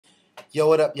Yo,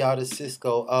 what up, y'all? This is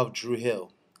Sisqo of Drew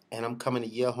Hill, and I'm coming to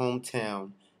your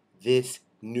hometown this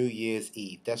New Year's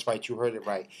Eve. That's right, you heard it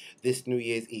right. This New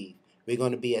Year's Eve. We're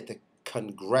going to be at the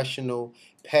Congressional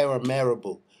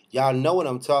Paramaribo. Y'all know what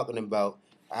I'm talking about.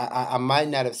 I might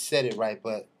not have said it right,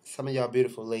 but some of y'all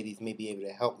beautiful ladies may be able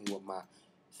to help me with my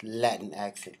Latin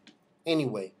accent.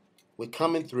 Anyway, we're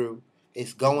coming through.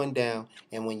 It's going down,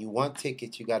 and when you want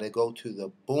tickets, you got to go to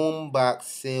the Boombox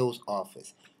Sales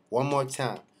Office. One more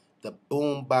time, the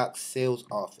Boombox Sales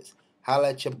Office. Holla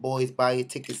at your boys, buy your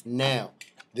tickets now.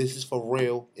 This is for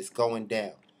real. It's going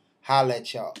down. Holla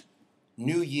at y'all.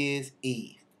 New Year's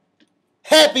Eve.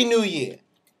 Happy New Year.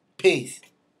 Peace.